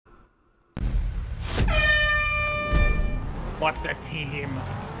What's a team?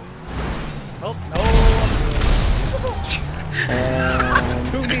 Oh, no.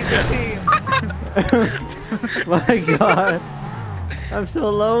 Who needs a team? My god. I'm so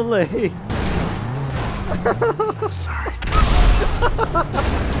lonely. I'm sorry.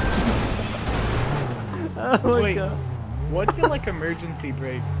 Oh my Wait, god. what's your like emergency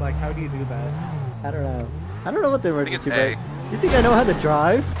brake? Like, how do you do that? I don't know. I don't know what the emergency it's brake. You think I know how to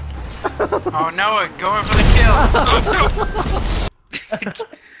drive? Oh, Noah, going for the kill. Oh, no.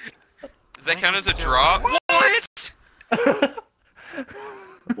 Does that count as a draw? What?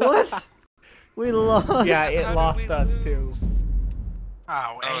 What? We lost. Yeah, it How did lost we us lose? too.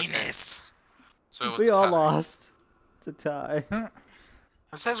 Oh, anus. So it was We a all tie. lost. It's a tie.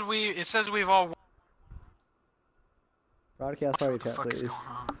 It says we've all won. Broadcast party What the chat, fuck is please. going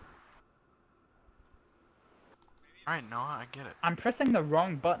on? Alright, Noah, I get it. I'm pressing the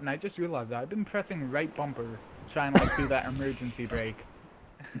wrong button. I just realized that. I've been pressing right bumper to try and like do that emergency brake.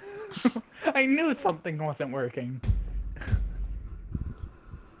 I knew something wasn't working.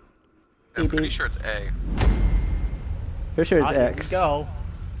 I'm pretty sure it's A. For sure it's Here we X. go.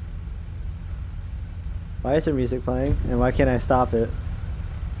 Why is there music playing? And why can't I stop it?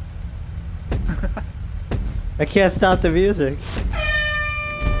 I can't stop the music.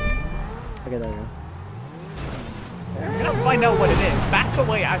 Okay, there we go. I'm gonna find out what it is. Back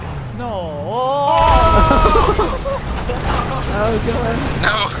away. No. Oh god.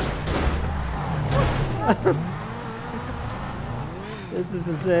 No! This is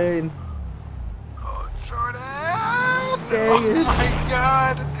insane. Oh, Jordan! Dang it. Oh my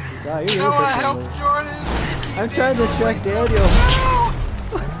god! Wow, you're Noah, really help pushing me. Jordan! I'm trying to distract Daniel.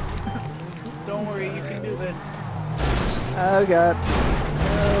 Don't worry, you can do this. Oh god.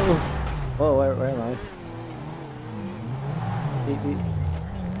 No. Whoa, where am I? Beep, beep.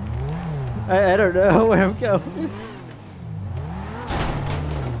 I don't know where I'm going.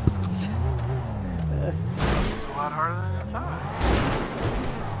 It's a lot harder than I thought.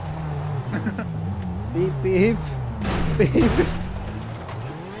 Beep, beep. Beep.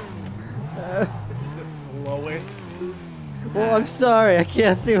 This is the slowest. Well, I'm sorry. I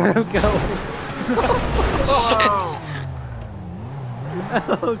can't see where I'm going. Whoa!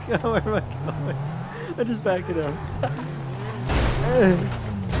 Oh god, where am I going? I'm just backing up.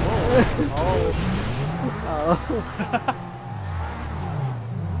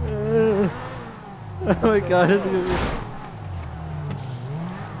 Oh my god, this is gonna be...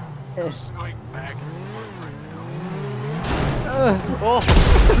 I'm just going back and forth right Oh now.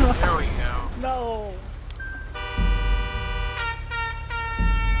 There we go. no!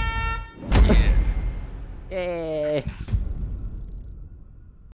 Yay!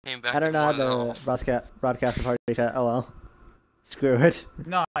 Came back I don't and know how won it all. to broadcast a party chat. Oh well. Screw it.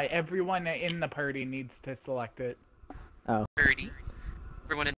 No, everyone in the party needs to select it. Oh. Birdie.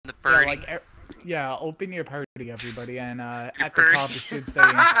 Everyone in the Yeah, birdie. like, yeah, open your party, everybody, and at the party. top it should say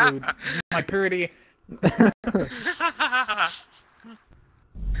include my party.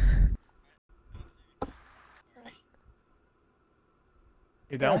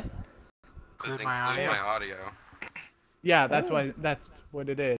 You don't? Include my audio. Yeah, that's what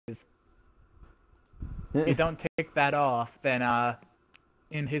it is. If you don't take that off, then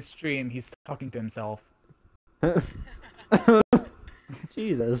in his stream he's talking to himself.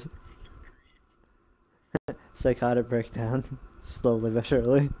 Jesus. Psychotic breakdown. Slowly but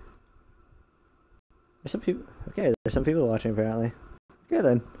surely. There's some people. Okay, there's some people watching apparently. Okay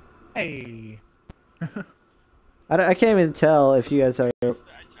then. Hey. I can't even tell if you guys are.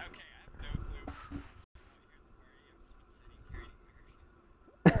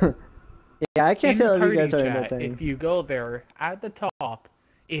 Yeah, I can't tell if you guys are in that chat, thing. if you go there at the top,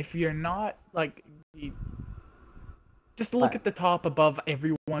 if you're not like, just look at the top above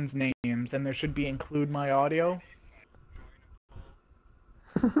everyone's names, and there should be include my audio.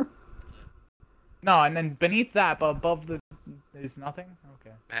 No, and then beneath that, but above there's nothing.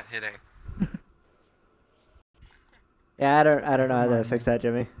 Okay. Matt hit A. Yeah, I don't know how to fix that,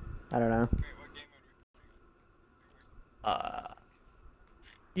 Jimmy. I don't know.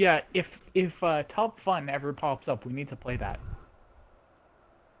 Yeah, if Top Fun ever pops up, we need to play that.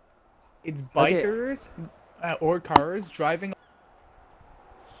 It's bikers or cars driving.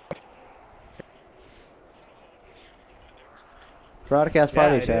 Broadcast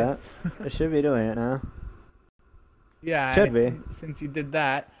party it chat. is. It should be doing it now. Yeah, Should be. Since you did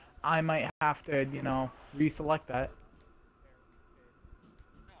that, I might have to, you know, reselect that.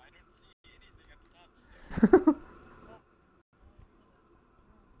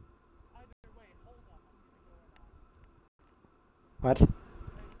 What?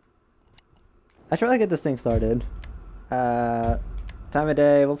 I should really get this thing started. Time of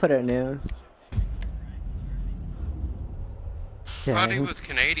day, we'll put it at noon. I thought he was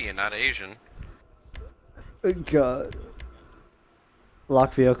Canadian, not Asian. God.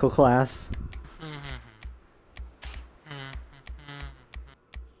 Lock vehicle class.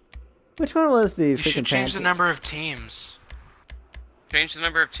 Which one was the You freaking should change the Panther? number of teams. Change the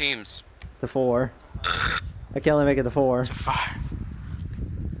number of teams. To 4. I can only make it to 4. To 5.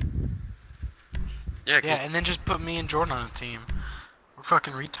 Yeah, Yeah, and then just put me and Jordan on a team. We're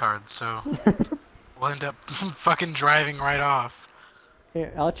fucking retards, so we'll end up fucking driving right off.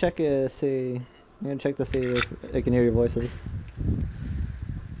 Here, I'll check see. I'm gonna check to see if I can hear your voices.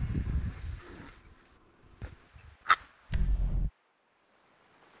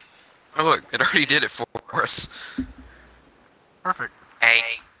 Oh look, it already did it for us. Perfect. Hey,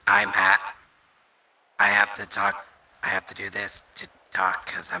 I'm Matt. I have to talk. I have to do this to talk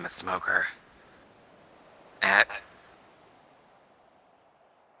because I'm a smoker. Matt.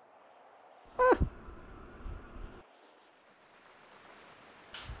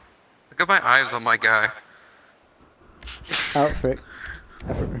 Look at my eyes on my guy. Oh, frick.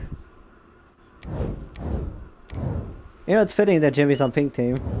 Effort. You know, it's fitting that Jimmy's on pink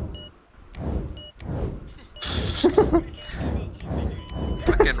team.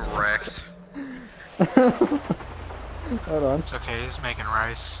 Fucking wrecked. Hold on. It's okay, he's making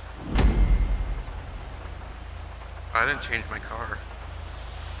rice. I didn't change my car.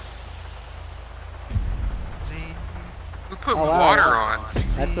 Who put Oh, wow. water on?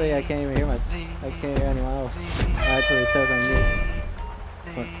 Actually, I can't even hear myself. I can't hear anyone else. I actually said on mute.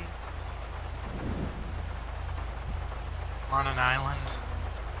 What? We're on an island.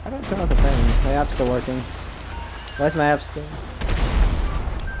 I don't turn off the thing. My app's still working. Why is my app still?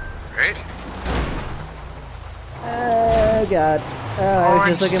 Right? Oh god. Oh, I was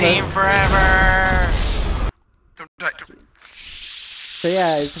Orange just looking team at. Don't die. Don't... So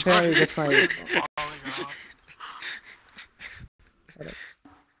yeah, it's apparently just my.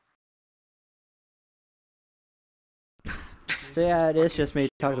 So yeah, it is just me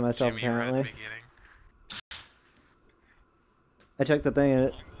talking to myself Jimmy, you're at the apparently. beginning. I checked the thing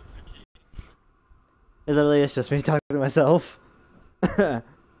and it literally is just me talking to myself. It'd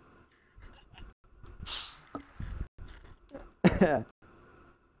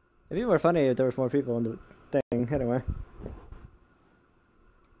be more funny if there were more people in the thing, anyway.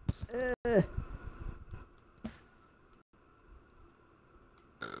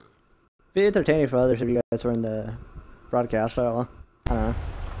 Be entertaining for others if you guys were in the broadcast, but well, I don't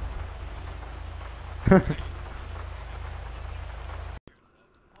know.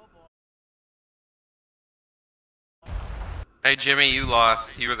 Hey Jimmy, you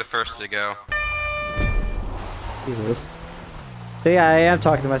lost. You were the first to go. Jesus. So yeah, I am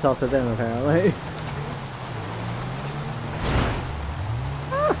talking to myself to them apparently.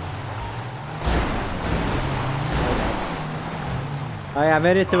 I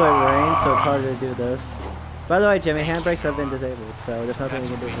made it to a rain, so it's harder to do this. By the way, Jimmy, handbrakes have been disabled, so there's nothing That's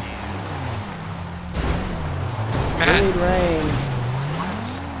we can what do. we need. We need rain. What?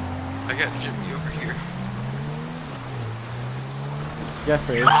 I got Jimmy over here.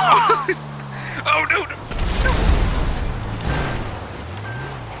 Jeffrey. Oh no!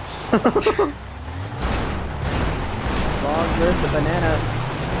 Long live the banana.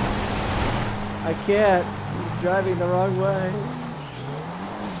 I can't. He's driving the wrong way.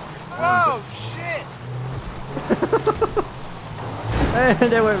 Oh shit!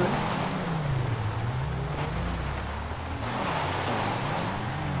 And then wait a minute.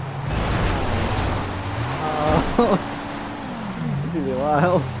 Oh. This is a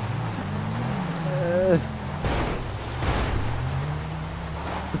while.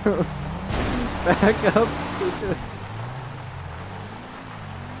 Back up.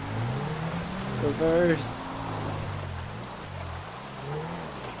 Reverse.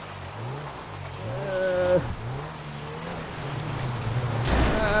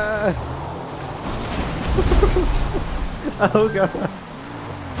 Oh god.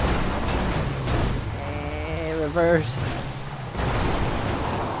 And reverse.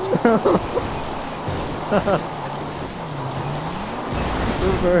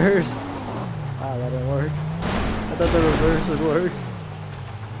 Reverse. Wow, that didn't work. I thought the reverse would work.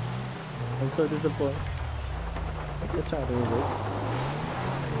 I'm so disappointed. Let's try to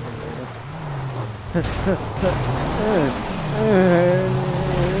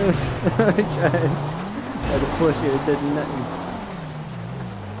I tried to push it, it did nothing.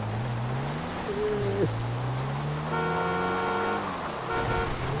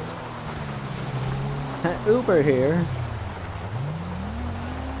 Uber here.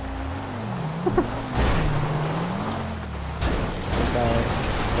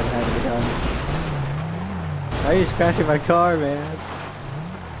 on. Why are you scratching my car, man?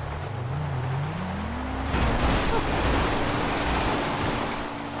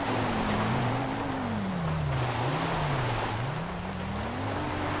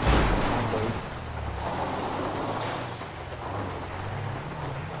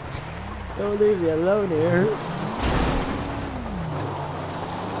 Don't leave me alone here.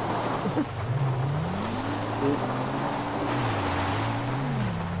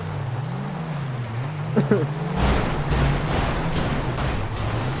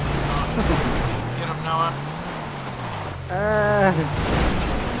 Get him, Noah.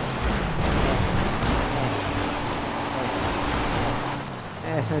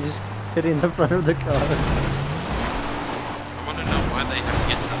 I'm just hitting the front of the car. I want to know why they have to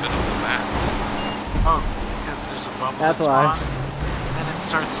get to the middle of the map. Oh, because there's a bubble That's that why. spawns, and then it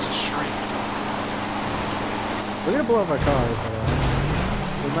starts to shrink. We're gonna blow up our car.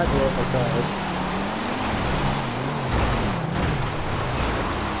 We might blow up our car.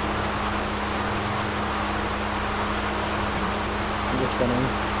 I'm just spinning.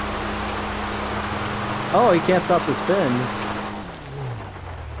 Oh, he can't stop the spins.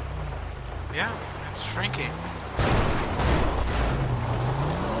 Yeah, it's shrinking.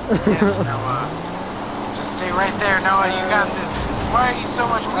 Yes, Noah. Just stay right there, Noah. You got this. Why are you so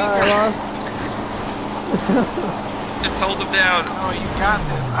much I weaker? lost. Just hold them down. Noah, you got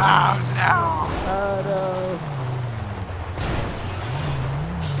this. Oh, no. Oh no.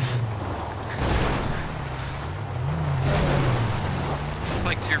 It's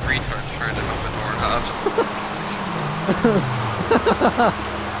like two retards trying to open doorknobs.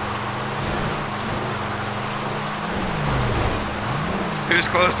 Who's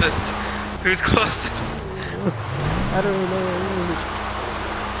closest? Who's closest? I don't know.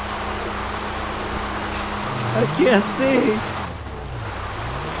 I can't see.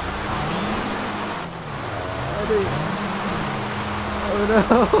 Oh no.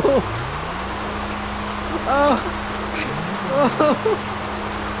 Oh. Oh.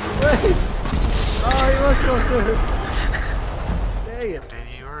 Wait. Oh, he was closer. Dang it. Dude,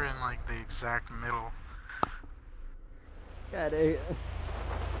 you were in like the exact middle. God dang it.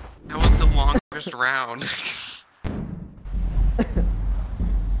 That was the longest round.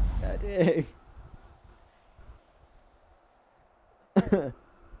 God dang.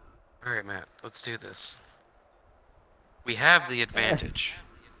 Alright, Matt, let's do this. We have the advantage.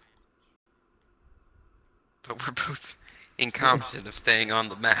 But we're both incompetent of staying on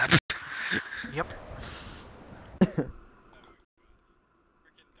the map. Yep.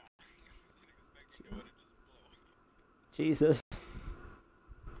 Jesus.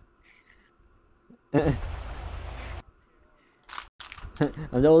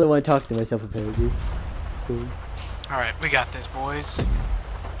 I'm the only one talking to myself apparently. Cool. Alright, we got this, boys.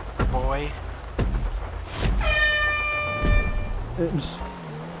 Or boy. I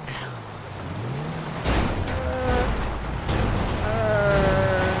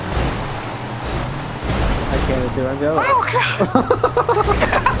can't see where I'm going. Oh, God!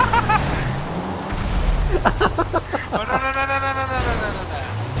 Oh, no, no, no, no, no, no, no, no, no, no.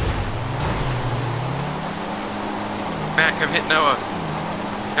 Matt, come hit Noah.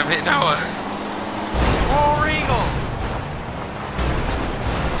 Come hit Noah. War Eagle!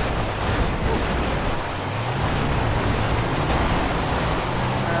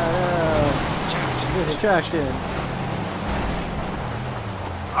 There's a traction.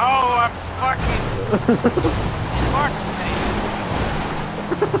 Oh, I'm fucking... Fuck me.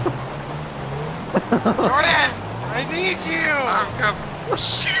 Jordan! I need you! I'm coming.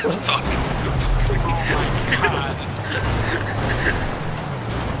 Shit, fuck. Oh my god.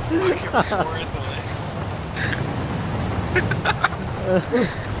 Fucking worthless.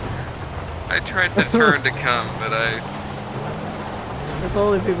 I tried to turn to come, but If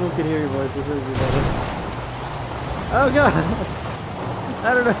only people could hear your voice, it would be better. Oh god!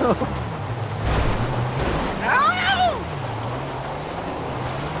 I don't know. No!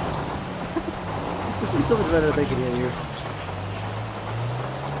 This would be so much better if they could hear you.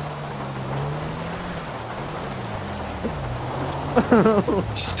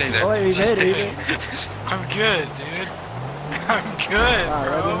 just stay there. Oh wait, he Just made stay it. there. I'm good, dude. I'm good, Wow,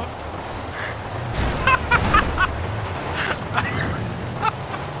 bro.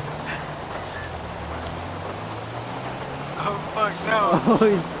 Oh fuck no. Oh,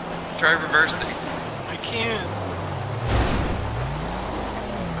 he's... Try reversing. I can't.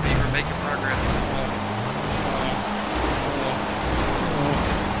 I mean, we're making progress.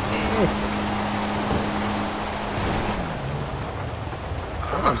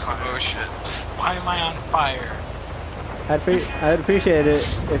 Oh shit. Why am I on fire? I'd appreciate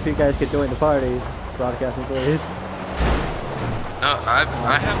it if you guys could join the party, broadcasting, please. No, I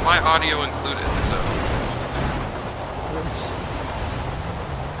have my audio included, so.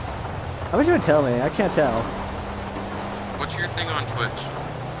 I wish you would tell me. I can't tell. What's your thing on Twitch?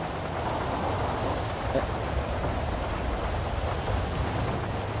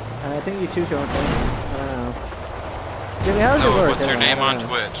 I think you choose your own thing. I don't know. Jimmy, how does it work? What's your name on know.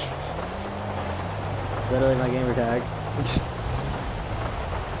 Twitch? Literally my gamer tag.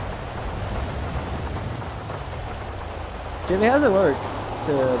 Jimmy, how does it work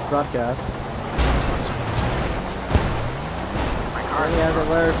to broadcast? My car's Jimmy, how does it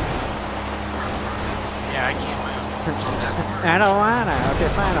work? Yeah, I can't move. Just test it. I don't wanna. Okay,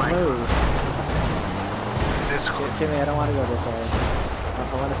 fine, I'll move. This Jimmy, I don't want to go this way. I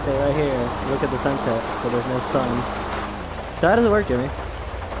want to stay right here. Look at the sunset, but there's no sun. So how does it work, Jimmy?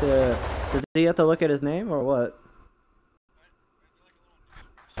 Does he have to look at his name or what?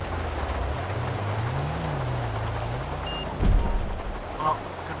 Well,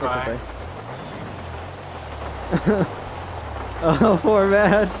 goodbye. Oh, poor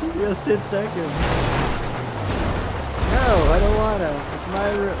man. Just 10 seconds. No, I don't wanna. It's my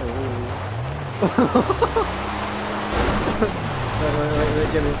room. Wait,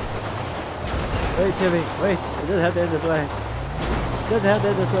 Jimmy. Wait, Jimmy. Wait. It doesn't have to end this way. It doesn't have to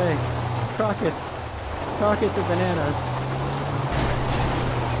end this way. Crockets. Crockets and bananas.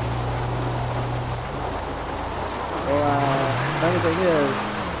 Well, funny thing is,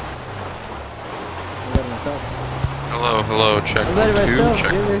 I'm letting myself. Hello, check I'm 1 letting 2, myself,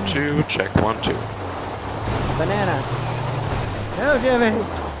 check Jimmy. 1 2, check 1 2. Banana. No, Jimmy.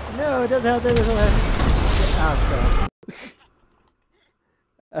 No, it doesn't have to end this way. Oh, crap.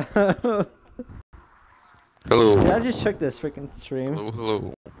 Hello. Did I just check this freaking stream?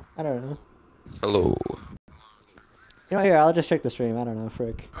 Hello. I don't know. Hello. You know, here, I'll just check the stream. I don't know,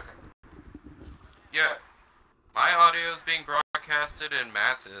 frick. Yeah. My audio is being broadcasted and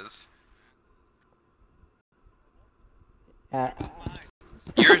Matt's is.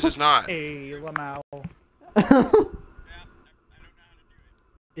 Yours is not. Hey, Lamau.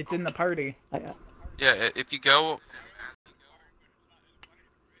 It's in the party. Yeah, if you go...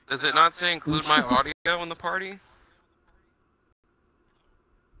 Does it not say include my audio in the party?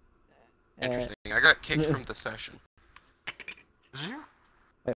 Interesting. I got kicked from the session. Did you?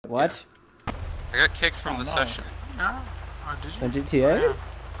 Wait, what? I got kicked from the session. No. Oh, did you? On GTA?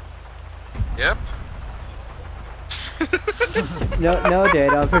 Yep. No,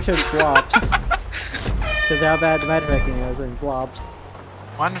 dude. I'm pretty sure it's flops. Because how bad the matchmaking is in flops.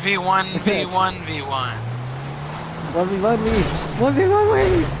 1v1 v1 v1. 1v1 me! 1v1 me!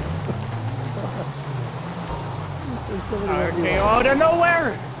 There's so many Okay, 1v1. out of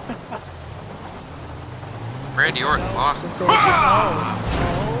nowhere! Randy Orton lost.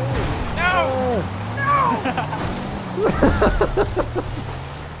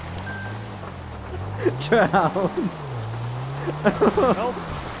 Drown! Nope.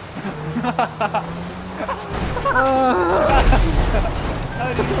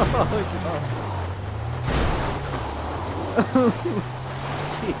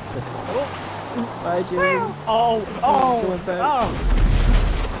 Jesus. Bye, Jimmy. Oh! Going back.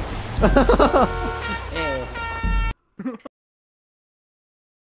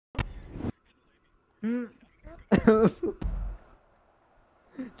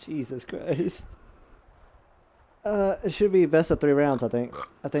 Jesus Christ. It should be best of 3 rounds, I think.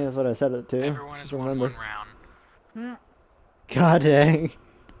 I think that's what I said it to. Everyone is won remember. 1 round. God dang.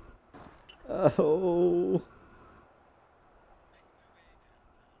 Oh.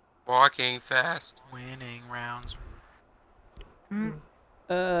 Walking fast. Winning rounds.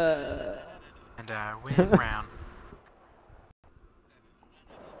 Uh. And I win round.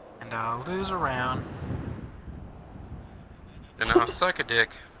 And I'll lose a round. And I'll suck a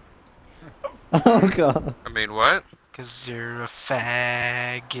dick. Oh god. I mean, what? Cause you're a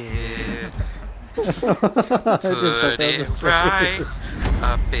faggot. Put it right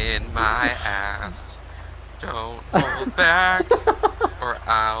up in my ass. Don't hold back, or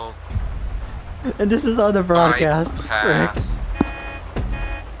I'll And this is on the broadcast. Frick. bypass.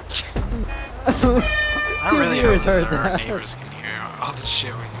 I Two really hope viewers that heard our that. neighbors can hear all the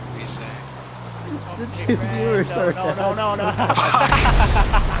shit we say. The 2 viewers heard that. No.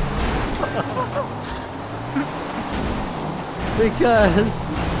 Because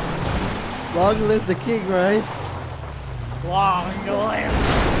long live the king, right? Long live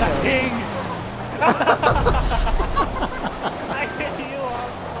the king! I hit you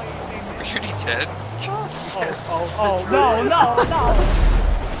off lightning. Are you already dead? Yes. Oh, no.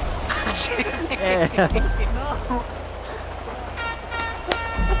 Yeah. No.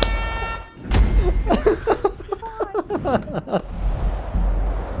 Oh,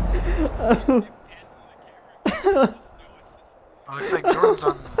 looks like Jordan's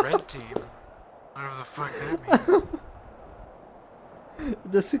on the red team. Whatever the fuck that means.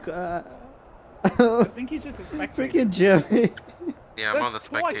 This I think he's just a spectator. freaking Jimmy. Yeah, I'm on the That's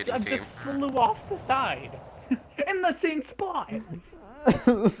twice spectating I team. just flew off the side. In the same spot.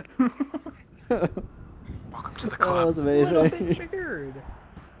 Welcome to the That club. was A little bit amazing. triggered.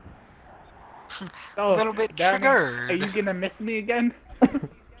 A little bit Darren, triggered. Are you gonna miss me again?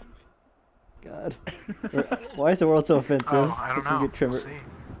 God. Why is the world so offensive? Oh, I don't You know. get trimmer. We'll see.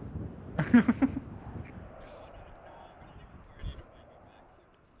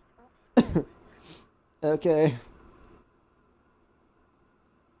 Okay.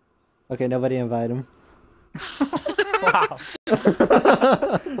 Okay, nobody invite him. Wow.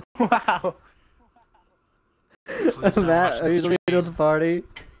 Wow. Please don't watch Matt, are the you leading stream. with the party?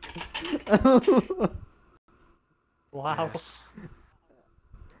 Wow. Yes.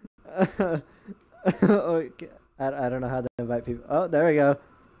 Okay. I don't know how to invite people. Oh, there we go.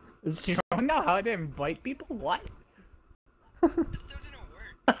 You don't know how to invite people? What?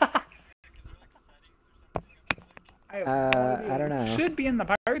 I don't know. Should be in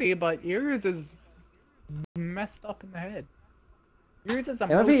the party, but yours is messed up in the head. Yours is might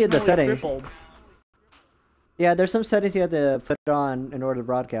be in the emotionally settings. crippled. Yeah, there's some settings you have to put on in order to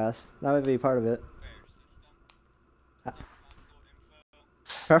broadcast. That would be part of it.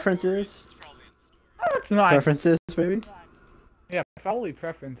 Preferences? Oh, that's nice. Preferences, maybe? Yeah, probably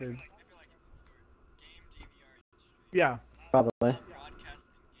preferences. Yeah. Probably.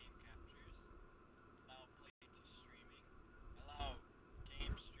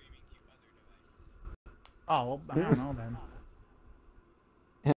 Oh, well, I don't know then.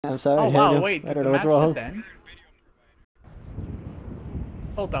 I'm sorry, Oh wow, Daniel. wait, I did don't the know match what's wrong. just end?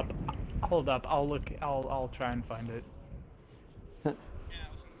 Hold up, I'll look, I'll try and find it.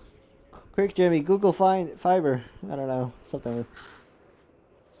 Quick, Jimmy, Google find fiber. I don't know, something with.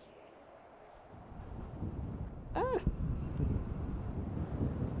 Ah.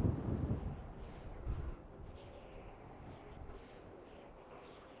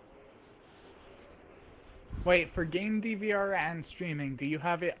 Wait, for game DVR and streaming, do you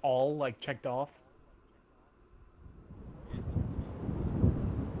have it all, like, checked off?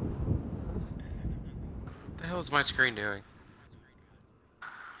 What the hell is my screen doing?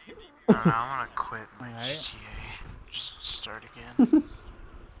 I don't know, I'm gonna quit my Alright. GTA. Just start again.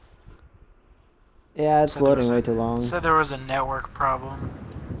 Yeah, it's Said there loading was way a- too long. Said there was a network problem.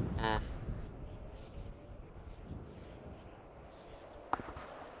 Mm.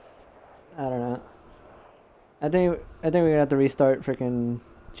 I don't know. I think we're gonna have to restart freaking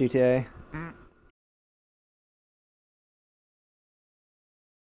GTA. Mm.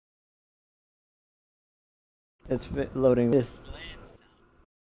 It's loading.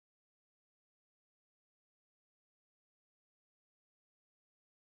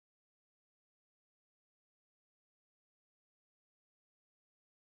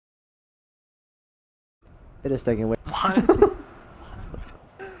 It is taking way. What?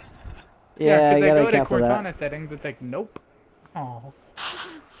 Yeah, because I I gotta go to cancel Cortana that. settings, it's like, nope. Oh.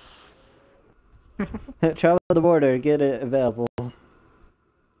 Travel the border, get it available.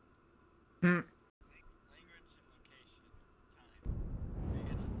 Hmm.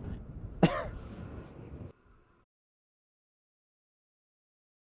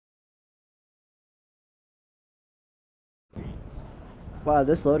 Wow,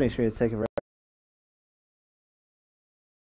 this loading screen is taking forever.